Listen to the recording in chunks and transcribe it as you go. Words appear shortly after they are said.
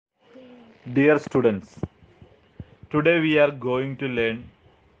Dear students, today we are going to learn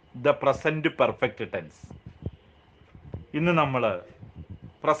the present perfect tense. ഇന്ന് നമ്മൾ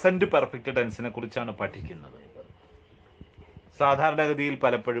present perfect ടെൻസിനെ കുറിച്ചാണ് പഠിക്കുന്നത്. സാധാരണഗതിയിൽ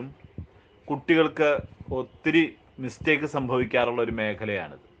പലപ്പോഴും കുട്ടികൾക്ക് ഒത്തിരി മിസ്റ്റേക്ക് സംഭവിക്കാറുള്ള ഒരു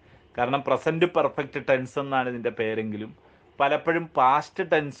മേഖലയാണിത്. കാരണം പ്രസൻറ്റ് പെർഫെക്റ്റ് ടെൻസ് എന്നാണ് ഇതിൻ്റെ പേരെങ്കിലും പലപ്പോഴും പാസ്റ്റ്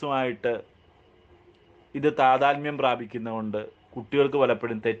ടെൻസുമായിട്ട് ഇത് താതാത്മ്യം പ്രാപിക്കുന്നതുകൊണ്ട് കുട്ടികൾക്ക്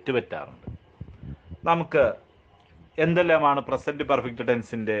പലപ്പോഴും തെറ്റുപറ്റാറുണ്ട്. നമുക്ക് എന്തെല്ലാമാണ് പ്രസൻറ്റ് പെർഫെക്റ്റ്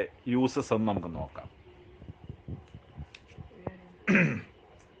ടെൻസിൻ്റെ യൂസസ് എന്ന് നമുക്ക് നോക്കാം.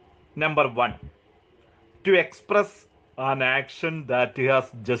 Number 1, to express an action that has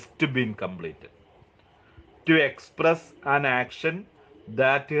just been completed. To express an action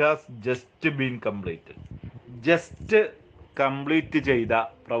that has just been completed. Just complete ചെയ്ത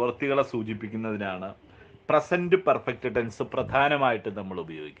പ്രവൃത്തികളെ സൂചിപ്പിക്കുന്നതിനാണ് പ്രസൻറ്റ് പെർഫെക്റ്റ് ടെൻസ് പ്രധാനമായിട്ട് നമ്മൾ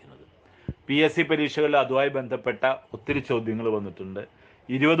ഉപയോഗിക്കുന്നത്. PSC പരീക്ഷകളിൽ അതുമായി ബന്ധപ്പെട്ട ഒത്തിരി ചോദ്യങ്ങൾ വന്നിട്ടുണ്ട്.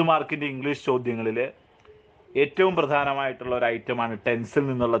 20 മാർക്കിൻ്റെ ഇംഗ്ലീഷ് ചോദ്യങ്ങളിൽ ഏറ്റവും പ്രധാനമായിട്ടുള്ള ഒരു ഐറ്റമാണ് ടെൻസിൽ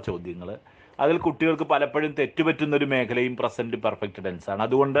നിന്നുള്ള ചോദ്യങ്ങൾ. അതിൽ കുട്ടികൾക്ക് പലപ്പോഴും തെറ്റുപറ്റുന്നൊരു മേഖലയും പ്രസൻറ്റ് പെർഫെക്റ്റ് ടെൻസാണ്.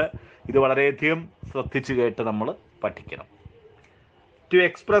 അതുകൊണ്ട് ഇത് വളരെയധികം ശ്രദ്ധിച്ച് കേട്ട് നമ്മൾ പഠിക്കണം. To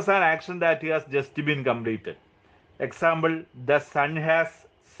express an action that has just been completed. Example, the sun has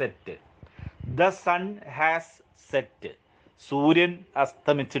set. The sun has set, സൂര്യൻ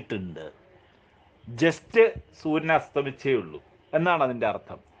അസ്തമിച്ചിട്ടുണ്ട്. ജസ്റ്റ് സൂര്യൻ അസ്തമിച്ചേ ഉള്ളൂ എന്നാണ് അതിൻ്റെ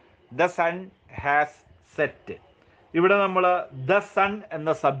അർത്ഥം. The sun has set. ഇവിടെ നമ്മൾ ദ സൺ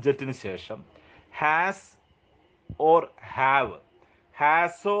എന്ന സബ്ജക്റ്റിന് ശേഷം ഹാസ് ഓർ ഹാവ്,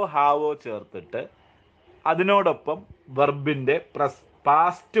 ഹാസോ ഹാവോ ചേർത്തിട്ട് അതിനോടൊപ്പം വെർബിൻ്റെ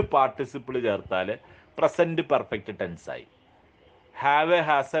പാസ്റ്റ് പാർട്ടിസിപ്പിൾ ചേർത്താൽ present perfect ടെൻസായി. Have A,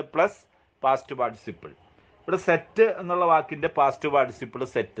 has A plus past participle. ഇവിടെ സെറ്റ് എന്നുള്ള വാക്കിൻ്റെ പാസ്റ്റ് പാർട്ടിസിപ്പിൾ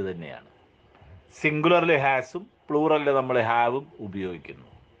സെറ്റ് തന്നെയാണ്. സിംഗുലറിൽ ഹാസും പ്ലൂറലിൽ നമ്മൾ ഹാവും ഉപയോഗിക്കുന്നു.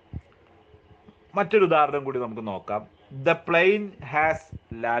 മറ്റൊരു ഉദാഹരണം കൂടി നമുക്ക് നോക്കാം. The plain has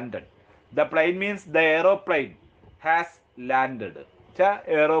landed. The plain means the aeroplane has landed.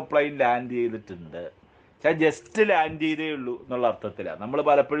 Aeroplane land ചെയ്തിട്ടുണ്ട്. ജസ്റ്റ് ലാൻഡ് ചെയ്തേ ഉള്ളൂ എന്നുള്ള അർത്ഥത്തിലാണ്. നമ്മൾ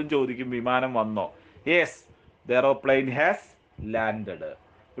പലപ്പോഴും ചോദിക്കും, വിമാനം വന്നോ? Yes, the aeroplane has landed.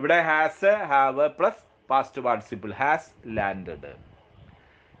 ഇവിടെ has, have plus past participle has landed.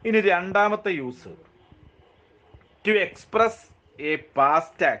 ഇനി രണ്ടാമത്തെ use, to express A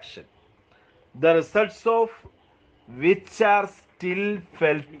past action the results of which are still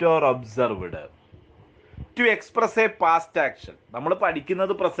felt or observed. To express a past action. നമ്മൾ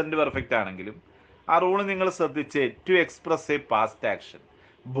പഠിക്കുന്നത് present perfect ആണെങ്കിലും ആ rule നിങ്ങൾ ശ്രദ്ധിച്ച്, to express A past action,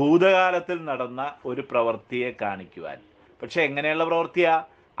 ഭൂതകാലത്തിൽ നടന്ന ഒരു പ്രവൃത്തിയെ കാണിക്കുവാൻ. പക്ഷെ എങ്ങനെയുള്ള പ്രവൃത്തിയാ?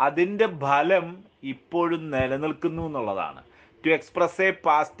 അതിൻ്റെ ഫലം ഇപ്പോഴും നിലനിൽക്കുന്നു എന്നുള്ളതാണ്. To express A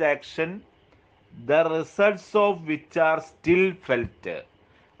past action the results of which are still felt.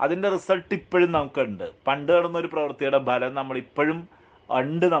 അതിൻ്റെ റിസൾട്ട് ഇപ്പോഴും നമുക്കുണ്ട്. പണ്ട് നടന്നൊരു പ്രവൃത്തിയുടെ ഫലം നമ്മളിപ്പോഴും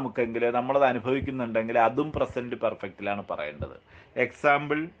ഉണ്ട് നമുക്കെങ്കിൽ, നമ്മളത് അനുഭവിക്കുന്നുണ്ടെങ്കിൽ അതും പ്രസൻറ്റ് പെർഫെക്റ്റിലാണ് പറയേണ്ടത്.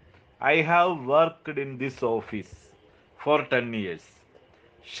 Example, I have worked in this office four 10 years.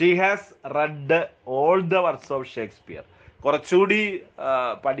 She has red all the works of Shakespeare. കുറച്ചുകൂടി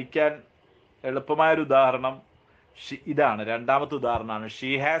പഠിക്കാൻ എളുപ്പമായൊരു ഉദാഹരണം ഇതാണ്. രണ്ടാമത്തെ ഉദാഹരണമാണ്,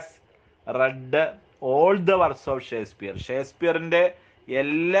 she has red all the works of Shakespeare. ഷേക്സ്പിയറിൻ്റെ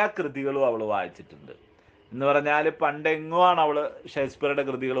എല്ലാ കൃതികളും അവൾ വായിച്ചിട്ടുണ്ട് എന്ന് പറഞ്ഞാൽ പണ്ടെങ്ങോ ആണ് അവൾ ഷേക്സ്പിയറുടെ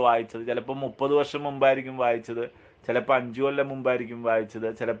കൃതികൾ വായിച്ചത്. ചിലപ്പോൾ 30 വർഷം മുമ്പായിരിക്കും വായിച്ചത്, ചിലപ്പോൾ 5 കൊല്ലം മുമ്പായിരിക്കും വായിച്ചത്,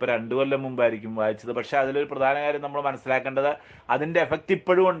 ചിലപ്പോൾ 2 കൊല്ലം മുമ്പായിരിക്കും വായിച്ചത്. പക്ഷേ അതിലൊരു പ്രധാന കാര്യം നമ്മൾ മനസ്സിലാക്കേണ്ടത്, അതിൻ്റെ എഫക്റ്റ്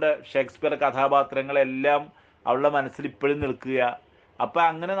ഇപ്പോഴും ഉണ്ട്. ഷേക്സ്പിയർ കഥാപാത്രങ്ങളെല്ലാം അവളുടെ മനസ്സിൽ ഇപ്പോഴും നിൽക്കുക. അപ്പോൾ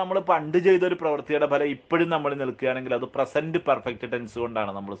അങ്ങനെ നമ്മൾ പണ്ട് ചെയ്തൊരു പ്രവൃത്തിയുടെ ഫലം ഇപ്പോഴും നമ്മൾ നിൽക്കുകയാണെങ്കിൽ അത് പ്രസൻറ്റ് പെർഫെക്റ്റ് ടെൻസ്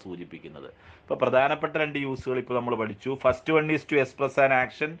കൊണ്ടാണ് നമ്മൾ സൂചിപ്പിക്കുന്നത്. ഇപ്പോൾ പ്രധാനപ്പെട്ട 2 യൂസുകൾ ഇപ്പോൾ നമ്മൾ പഠിച്ചു. First one is to express an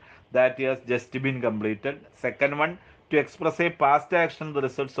action that has just been completed. Second one, to express A past action the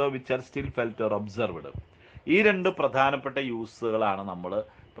results of which are still felt or observed. ഈ 2 പ്രധാനപ്പെട്ട യൂസുകളാണ് നമ്മൾ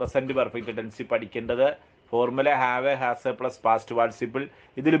പ്രസൻറ്റ് പെർഫെക്റ്റ് ടെൻസിൽ പഠിക്കേണ്ടത്. Formula have A, has A plus past participle.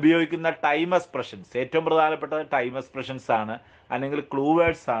 ഇതിൽ ഉപയോഗിക്കുന്ന time expressions, ഏറ്റവും പ്രധാനപ്പെട്ടത് time expressions ആണ്, അല്ലെങ്കിൽ ക്ലൂ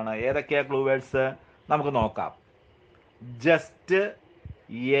വേർഡ്സ് ആണ്. ഏതൊക്കെയാണ് ക്ലൂ വേർഡ്സ് നമുക്ക് നോക്കാം. Just,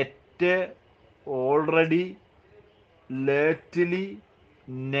 yet, already, lately,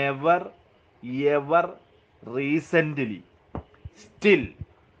 never, ever, recently, still.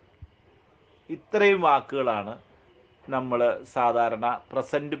 ഇത്രയും വാക്കുകളാണ് നമ്മൾ സാധാരണ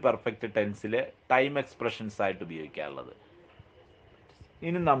പ്രസൻറ്റ് പെർഫെക്റ്റ് ടെൻസിൽ ടൈം എക്സ്പ്രഷൻസ് ആയിട്ട് ഉപയോഗിക്കാറുള്ളത്.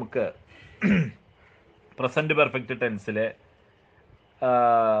 ഇനി നമുക്ക് പ്രസൻറ്റ് പെർഫെക്റ്റ് ടെൻസിൽ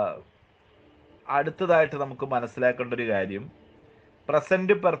അടുത്തതായിട്ട് നമുക്ക് മനസ്സിലാക്കേണ്ട ഒരു കാര്യം,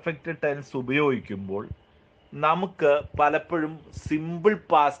 പ്രസൻറ്റ് പെർഫെക്റ്റ് ടെൻസ് ഉപയോഗിക്കുമ്പോൾ നമുക്ക് പലപ്പോഴും സിമ്പിൾ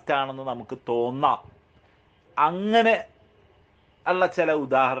പാസ്റ്റ് ആണെന്ന് നമുക്ക് തോന്നാം. അങ്ങനെ ഉള്ള ചില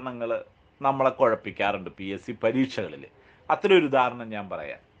ഉദാഹരണങ്ങൾ നമ്മളെ കുഴപ്പിക്കാറുണ്ട് PSC പരീക്ഷകളിൽ. അത്രയൊരു ഉദാഹരണം ഞാൻ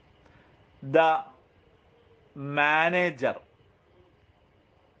പറയാം. The manager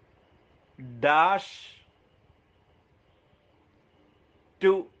dash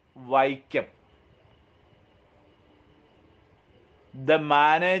to Vaikom. The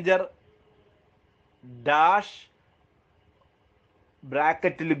manager dash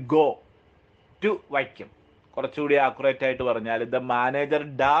ബ്രാക്കറ്റിൽ ഗോ ടു വൈക്കം. കുറച്ചുകൂടി ആക്യുറേറ്റ് ആയിട്ട് പറഞ്ഞാൽ ദ മാനേജർ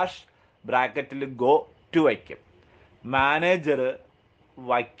ഡാഷ് ബ്രാക്കറ്റിൽ ഗോ ടു വൈക്കം. മാനേജർ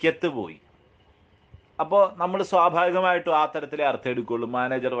വൈക്കത്ത് പോയി. അപ്പോൾ നമ്മൾ സ്വാഭാവികമായിട്ടും ആ തരത്തിലേ അർത്ഥം എടുക്കുകയുള്ളൂ,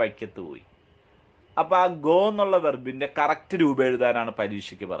 മാനേജർ വൈക്കത്ത് പോയി. അപ്പോൾ ആ ഗോ എന്നുള്ള വെർബിൻ്റെ കറക്റ്റ് രൂപം എഴുതാനാണ്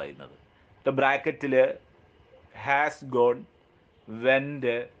പരീക്ഷയ്ക്ക് പറയുന്നത്. ബ്രാക്കറ്റിൽ ഹാസ് ഗോൺ,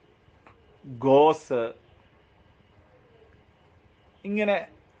 വെൻറ്റ്, ഗോസ്, ഇങ്ങനെ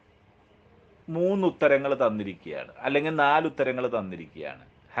 3 ഉത്തരങ്ങൾ തന്നിരിക്കുകയാണ്, അല്ലെങ്കിൽ 4 ഉത്തരങ്ങൾ തന്നിരിക്കുകയാണ്.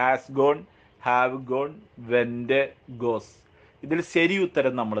 Has gone, have gone, went, goes. ഇതിൽ ശരി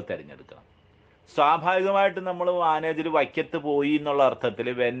ഉത്തരം നമ്മൾ തിരഞ്ഞെടുക്കണം. സ്വാഭാവികമായിട്ടും നമ്മൾ മാനേജർ വൈക്കത്ത് പോയി എന്നുള്ള അർത്ഥത്തിൽ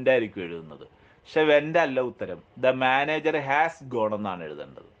വെൻ്റ് ആയിരിക്കും എഴുതുന്നത്. പക്ഷെ വെൻ്റ് അല്ല ഉത്തരം. ദ മാനേജർ ഹാസ് ഗോൺ എന്നാണ്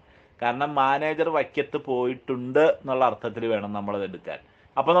എഴുതേണ്ടത്. കാരണം മാനേജർ വൈക്കത്ത് പോയിട്ടുണ്ട് എന്നുള്ള അർത്ഥത്തിൽ വേണം നമ്മളത് എടുക്കാൻ.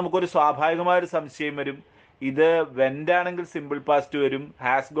 അപ്പോൾ നമുക്കൊരു സ്വാഭാവികമായൊരു സംശയം വരും. ഇത് വെൻ്റ് ആണെങ്കിൽ സിമ്പിൾ പാസ്റ്റ് വരും,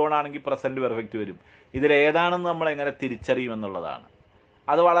 ഹാസ് ഗോൺ ആണെങ്കിൽ പ്രസൻറ്റ് പെർഫെക്റ്റ് വരും. ഇതിലേതാണെന്ന് നമ്മൾ എങ്ങനെ തിരിച്ചറിയുമെന്നുള്ളതാണ്.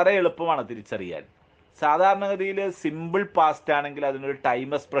 അത് വളരെ എളുപ്പമാണ് തിരിച്ചറിയാൻ. സാധാരണഗതിയിൽ സിമ്പിൾ പാസ്റ്റ് ആണെങ്കിൽ അതിനൊരു ടൈം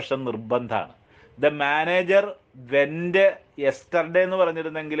എക്സ്പ്രഷൻ നിർബന്ധമാണ്. ദ മാനേജർ വെൻ്റ് യെസ്റ്റർഡേ എന്ന്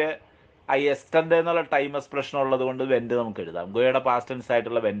പറഞ്ഞിരുന്നെങ്കിൽ ആ യെസ്റ്റർഡേ എന്നുള്ള ടൈം എക്സ്പ്രഷൻ ഉള്ളത് കൊണ്ട് വെൻ്റ് നമുക്ക് എഴുതാം, ഗോയുടെ പാസ്റ്റ് ടെൻസ്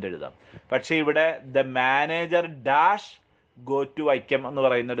ആയിട്ടുള്ള വെൻ്റ് എഴുതാം. പക്ഷേ ഇവിടെ the manager dash go to Vaikom എന്ന്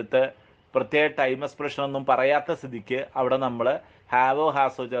പറയുന്നിടത്ത് പ്രത്യേക ടൈം എക്സ്പ്രഷൻ ഒന്നും പറയാത്ത സ്ഥിതിക്ക് അവിടെ നമ്മൾ ഹാവോ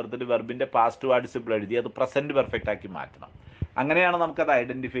ഹാസോ ചേർത്തിട്ട് വെർബിൻ്റെ പാസ്റ്റ് പാർട്ടിസിപ്പിൾ എഴുതി അത് പ്രസൻറ്റ് പെർഫെക്റ്റ് ആക്കി മാറ്റണം. അങ്ങനെയാണ് നമുക്കത്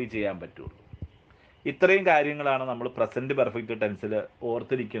ഐഡൻറ്റിഫൈ ചെയ്യാൻ പറ്റുള്ളൂ. ഇത്രയും കാര്യങ്ങളാണ് നമ്മൾ പ്രസൻറ്റ് പെർഫെക്റ്റ് ടെൻസിൽ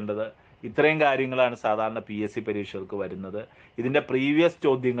ഓർത്തിരിക്കേണ്ടത്. ഇത്രയും കാര്യങ്ങളാണ് സാധാരണ PSC പരീക്ഷകൾക്ക് വരുന്നത്. ഇതിൻ്റെ പ്രീവിയസ്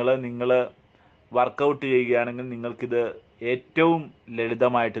ചോദ്യങ്ങൾ നിങ്ങൾ വർക്കൗട്ട് ചെയ്യുകയാണെങ്കിൽ നിങ്ങൾക്കിത് ഏറ്റവും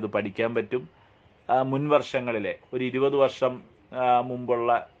ലളിതമായിട്ടിത് പഠിക്കാൻ പറ്റും. മുൻ വർഷങ്ങളിലെ ഒരു 20 വർഷം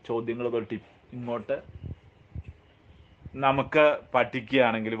മുമ്പുള്ള ചോദ്യങ്ങൾ തൊട്ട് ഇങ്ങോട്ട് നമുക്ക്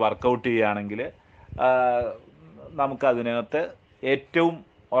പഠിക്കുകയാണെങ്കിൽ, വർക്കൗട്ട് ചെയ്യുകയാണെങ്കിൽ നമുക്കതിനകത്ത് ഏറ്റവും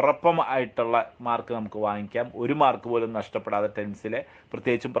ഉറപ്പമായിട്ടുള്ള മാർക്ക് നമുക്ക് വാങ്ങിക്കാം. 1 മാർക്ക് പോലും നഷ്ടപ്പെടാതെ ടെൻസിലെ,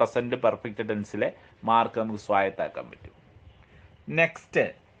 പ്രത്യേകിച്ചും പ്രസൻറ്റ് പെർഫെക്റ്റ് ടെൻസിലെ മാർക്ക് നമുക്ക് സ്വായത്താക്കാൻ പറ്റും. നെക്സ്റ്റ്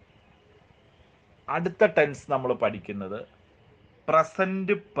അടുത്ത ടെൻസ് നമ്മൾ പഠിക്കുന്നത്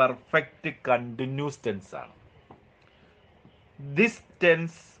പ്രസൻറ്റ് പെർഫെക്റ്റ് കണ്ടിന്യൂസ് ടെൻസ് ആണ്. This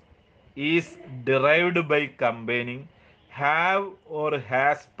tense is derived by combining have or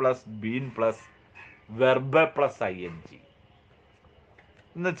has plus been plus verb plus ING.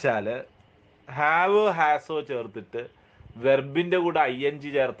 എന്നുവെച്ചാൽ ഹാവ് ഹാസോ ചേർത്തിട്ട് വെർബിൻ്റെ കൂടെ ING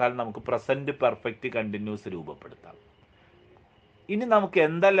ചേർത്താൽ നമുക്ക് പ്രസൻറ്റ് പെർഫെക്റ്റ് കണ്ടിന്യൂസ് രൂപപ്പെടുത്താം. ഇനി നമുക്ക്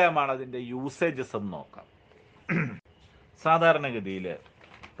എന്തെല്ലാമാണ് അതിൻ്റെ യൂസേജസ് എന്ന് നോക്കാം. സാധാരണഗതിയിൽ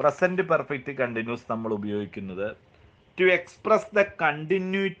പ്രസൻറ്റ് പെർഫെക്റ്റ് കണ്ടിന്യൂസ് നമ്മൾ ഉപയോഗിക്കുന്നത് to express the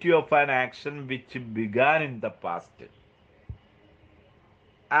continuity of an action which began in the past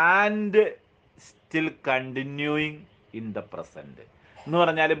and still continuing in the present എന്ന്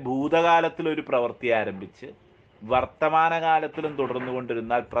പറഞ്ഞാൽ ഭൂതകാലത്തിൽ ഒരു പ്രവൃത്തി ആരംഭിച്ച് വർത്തമാനകാലത്തിലും തുടർന്നു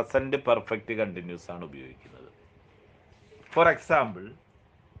കൊണ്ടിരുന്നാൽ പ്രസൻറ്റ് പെർഫെക്റ്റ് കണ്ടിന്യൂസ് ആണ് ഉപയോഗിക്കുന്നത്. For example,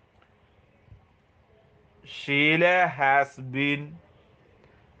 Sheela has been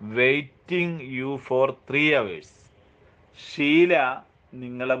waiting you for 3 hours. Sheela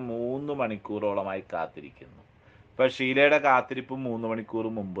നിങ്ങളെ 3 മണിക്കൂറോളമായി കാത്തിരിക്കുന്നു. അപ്പോൾ ഷീലയുടെ കാത്തിരിപ്പ് 3 മണിക്കൂർ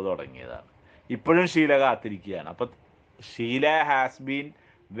മുമ്പ് തുടങ്ങിയതാണ്. ഇപ്പോഴും ഷീല കാത്തിരിക്കുകയാണ്. അപ്പോൾ Sheela has been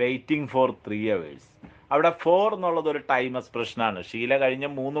waiting for 3 hours. അവിടെ 4 എന്നുള്ളത് ഒരു ടൈം എക്സ്പ്രഷനാണ്. ഷീല കഴിഞ്ഞ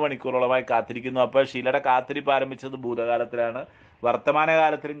 3 മണിക്കൂറോളമായി കാത്തിരിക്കുന്നു. അപ്പോൾ ഷീലയുടെ കാത്തിരിപ്പ് ആരംഭിച്ചത് ഭൂതകാലത്തിലാണ്,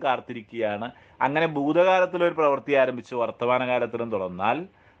 വർത്തമാനകാലത്തിലും കാത്തിരിക്കുകയാണ്. അങ്ങനെ ഭൂതകാലത്തിലൊരു പ്രവൃത്തി ആരംഭിച്ച് വർത്തമാനകാലത്തിലും തുടർന്നാൽ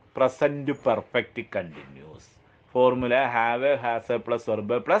present perfect continuous. Formula have has plus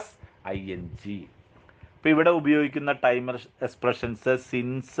verb plus ING. ഇപ്പോൾ ഇവിടെ ഉപയോഗിക്കുന്ന ടൈം എക്സ്പ്രഷൻസ്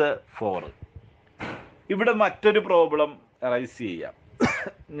സിൻസ്, ഫോർ. ഇവിടെ മറ്റൊരു പ്രോബ്ലം റൈസ് ചെയ്യാം.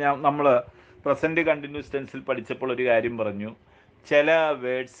 നമ്മൾ പ്രസൻറ്റ് കണ്ടിന്യൂസ് ടെൻസിൽ പഠിച്ചപ്പോൾ ഒരു കാര്യം പറഞ്ഞു. ചില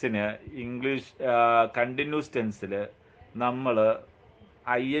വേർഡ്സിന് ഇംഗ്ലീഷ് കണ്ടിന്യൂസ് ടെൻസിൽ നമ്മൾ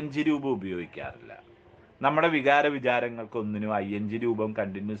ING രൂപം ഉപയോഗിക്കാറില്ല. നമ്മുടെ വിചാരങ്ങൾക്കൊന്നിനും ING രൂപം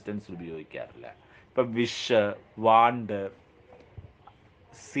കണ്ടിന്യൂസ് ടെൻസിൽ ഉപയോഗിക്കാറില്ല. ഇപ്പം wish, want,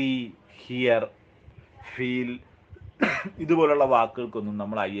 see, here, feel ഇതുപോലുള്ള വാക്കുകൾക്കൊന്നും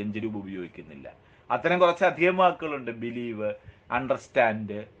നമ്മൾ ING രൂപം ഉപയോഗിക്കുന്നില്ല. അത്തരം കുറച്ചധികം വാക്കുകളുണ്ട്. Believe,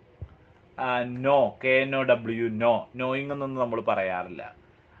 understand, no, KNOW, no, knowing എന്നൊന്നും നമ്മൾ പറയാറില്ല.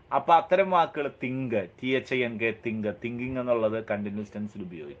 അപ്പോൾ അത്തരം വാക്കുകൾ തിങ്ക്, THINK, തിങ്കിങ് എന്നുള്ളത് കണ്ടിന്യൂസ് ടെൻസിൽ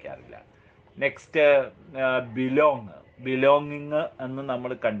ഉപയോഗിക്കാറില്ല. നെക്സ്റ്റ് ബിലോങ്, ബിലോങ്ങിങ് എന്ന്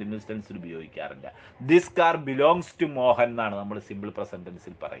നമ്മൾ കണ്ടിന്യൂസ് ടെൻസിൽ ഉപയോഗിക്കാറില്ല. This car belongs to Mohan എന്നാണ് നമ്മൾ സിമ്പിൾ പ്രസന്റ്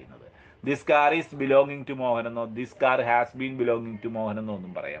ടെൻസിൽ പറയുന്നത്. This car is belonging to Mohan എന്നോ this car has been belonging to Mohan എന്നോ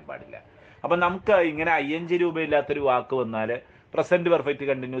ഒന്നും പറയാൻ പാടില്ല. അപ്പം നമുക്ക് ഇങ്ങനെ ING രൂപമില്ലാത്തൊരു വാക്ക് വന്നാൽ പ്രസന്റ് പെർഫെക്റ്റ്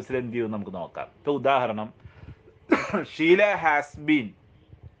കണ്ടിന്യൂസിൽ എന്ത് ചെയ്യും നമുക്ക് നോക്കാം. ഇപ്പോൾ ഉദാഹരണം, ഷീല ഹാസ് ബീൻ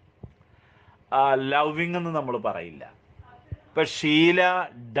ലവിങ് എന്ന് നമ്മൾ പറയില്ല. ഇപ്പം ഷീല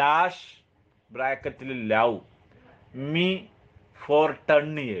ഡാഷ് ബ്രാക്കറ്റിൽ ലവ് മീ ഫോർ 10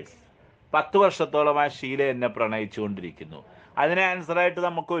 years, 10 വർഷത്തോളമായി ഷീല എന്നെ പ്രണയിച്ചുകൊണ്ടിരിക്കുന്നു. അതിന് ആൻസറായിട്ട്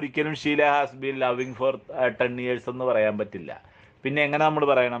നമുക്ക് ഒരിക്കലും Sheela has been loving four 10 years എന്ന് പറയാൻ പറ്റില്ല. പിന്നെ എങ്ങനെ നമ്മൾ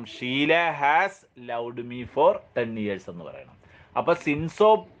പറയണം? Sheela has loved me for 10 years എന്ന് പറയണം. അപ്പോൾ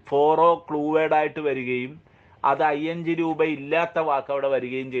സിൻസോ ഫോറോ ക്ലൂവേഡ് ആയിട്ട് വരികയും അത് ING രൂപ ഇല്ലാത്ത വാക്ക് അവിടെ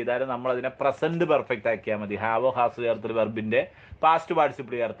വരികയും ചെയ്താൽ നമ്മൾ അതിനെ പ്രസന്റ് പെർഫെക്റ്റ് ആക്കിയാൽ മതി. ഹാവോ ഹാസ് ചേർത്തൽ വെർബിന്റെ പാസ്റ്റ്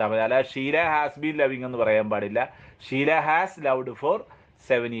പാർട്ടിസിപ്പിൾ ചേർത്താൽ മതി. അല്ല ഷീല ഹാസ് ബീൻ ലവിങ് എന്ന് പറയാൻ പാടില്ല. Sheela has loved four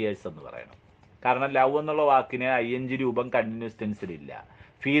 7 years എന്ന് പറയണം. കാരണം ലവ് എന്നുള്ള വാക്കിന് ING രൂപം കണ്ടിന്യൂസ് ടെൻസിലില്ല,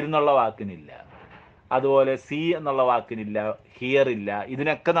 ഫീൽ എന്നുള്ള വാക്കിനില്ല, അതുപോലെ സീ എന്നുള്ള വാക്കിനില്ല, ഹിയർ ഇല്ല.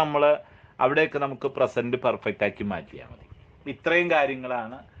 ഇതിനൊക്കെ നമ്മൾ അവിടെയൊക്കെ നമുക്ക് പ്രസന്റ് പെർഫെക്റ്റ് ആക്കി മാറ്റിയാൽ മതി. ഇത്രയും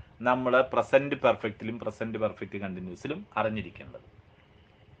കാര്യങ്ങളാണ് നമ്മൾ പ്രസന്റ് പെർഫെക്റ്റിലും പ്രസന്റ് പെർഫെക്റ്റ് കണ്ടിന്യൂസിലും അറിഞ്ഞിരിക്കേണ്ടത്.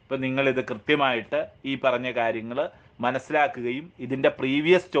 ഇപ്പം നിങ്ങളിത് കൃത്യമായിട്ട് ഈ പറഞ്ഞ കാര്യങ്ങൾ മനസ്സിലാക്കുകയും ഇതിൻ്റെ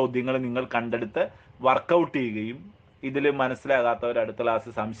പ്രീവിയസ് ചോദ്യങ്ങൾ നിങ്ങൾ കണ്ടെടുത്ത് വർക്കൗട്ട് ചെയ്യുകയും ഇതിൽ മനസ്സിലാകാത്തവർ അടുത്ത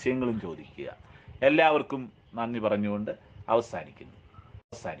ക്ലാസ് സംശയങ്ങളും ചോദിക്കുക. എല്ലാവർക്കും നന്ദി പറഞ്ഞുകൊണ്ട് അവസാനിക്കുന്നു.